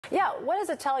Yeah, what does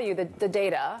it tell you, the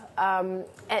data, and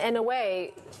in a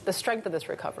way, the strength of this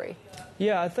recovery?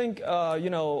 Yeah, I think,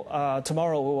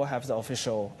 tomorrow we will have the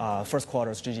official first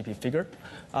quarter's GDP figure.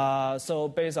 So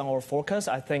based on our forecast,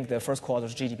 I think the first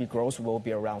quarter's GDP growth will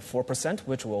be around 4%,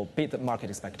 which will beat the market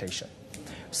expectation.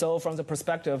 So from the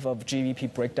perspective of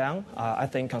GDP breakdown, I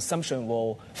think consumption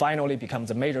will finally become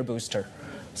the major booster.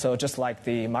 So just like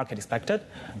the market expected,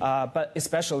 but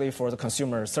especially for the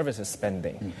consumer services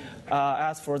spending.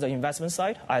 As for the investment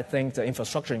side, I think the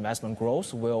infrastructure investment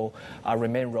growth will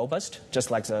remain robust,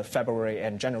 just like the February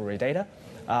and January data.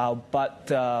 But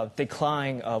the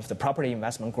decline of the property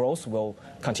investment growth will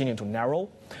continue to narrow.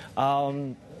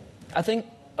 I think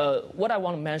what I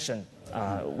want to mention,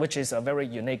 which is a very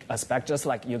unique aspect, just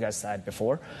like you guys said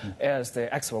before, is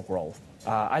the export growth.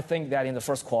 I think that in the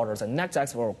first quarter, the net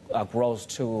export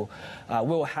growth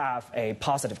will have a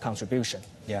positive contribution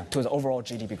to the overall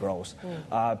GDP growth.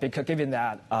 Because given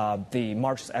that the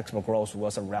March's export growth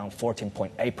was around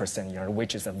 14.8% year,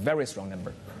 which is a very strong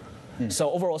number.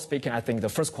 So overall speaking, I think the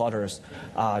first quarter's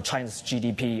China's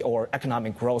GDP or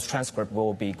economic growth transcript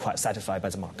will be quite satisfied by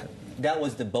the market. That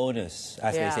was the bonus,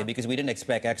 as they say, because we didn't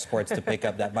expect exports to pick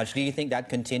up that much. Do you think that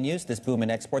continues, this boom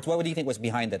in exports? What do you think was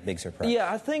behind that big surprise?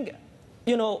 Yeah, I think,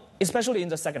 especially in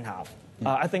the second half,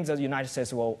 I think the United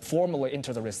States will formally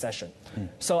enter the recession.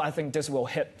 So I think this will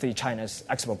hit the China's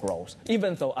export growth,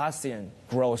 even though ASEAN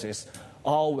growth is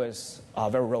always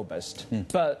very robust.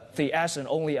 But the ASEAN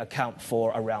only account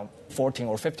for around 14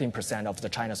 or 15% of the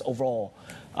China's overall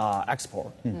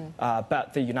export.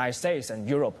 But the United States and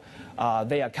Europe,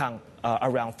 they account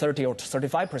around 30 or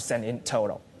 35% in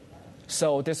total.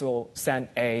 So this will send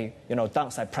a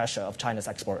downside pressure of China's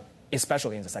export,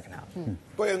 especially in the second half.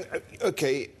 Boyang,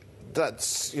 okay,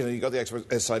 that's, you got the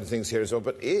export side of things here as well,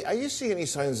 but are you seeing any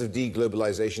signs of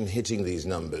deglobalization hitting these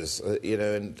numbers?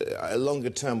 And longer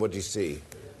term, what do you see?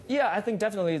 Yeah, I think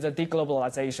definitely the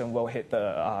deglobalization will hit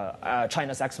the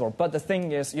China's export. But the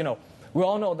thing is, we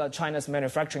all know that China's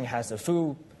manufacturing has the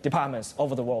full departments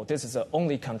over the world. This is the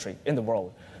only country in the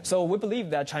world. So we believe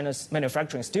that China's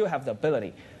manufacturing still have the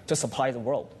ability to supply the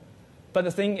world. But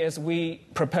the thing is, we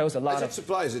propose a lot of... As it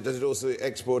supplies it, does it also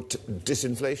export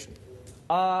disinflation?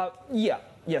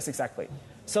 Yes, exactly.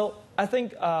 So I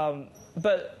think,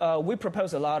 we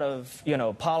propose a lot of,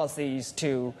 policies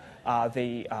to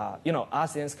the,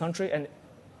 ASEAN's country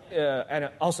and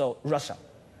also Russia.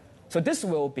 So this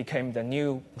will become the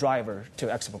new driver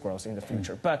to export growth in the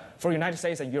future. But for the United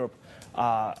States and Europe,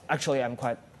 actually, I'm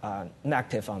quite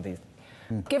negative on these.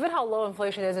 Given how low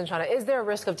inflation is in China, is there a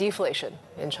risk of deflation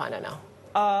in China now?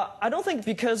 I don't think,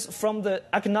 because from the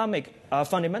economic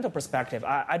fundamental perspective,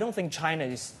 I don't think China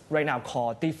is right now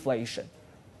called deflation.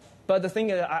 But the thing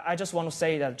is, I just want to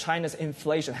say that China's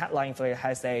inflation, headline inflation,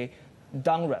 has a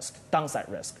downside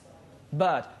risk.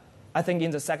 But I think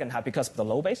in the second half, because of the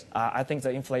low base, I think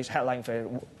the headline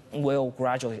inflation will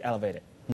gradually elevate it.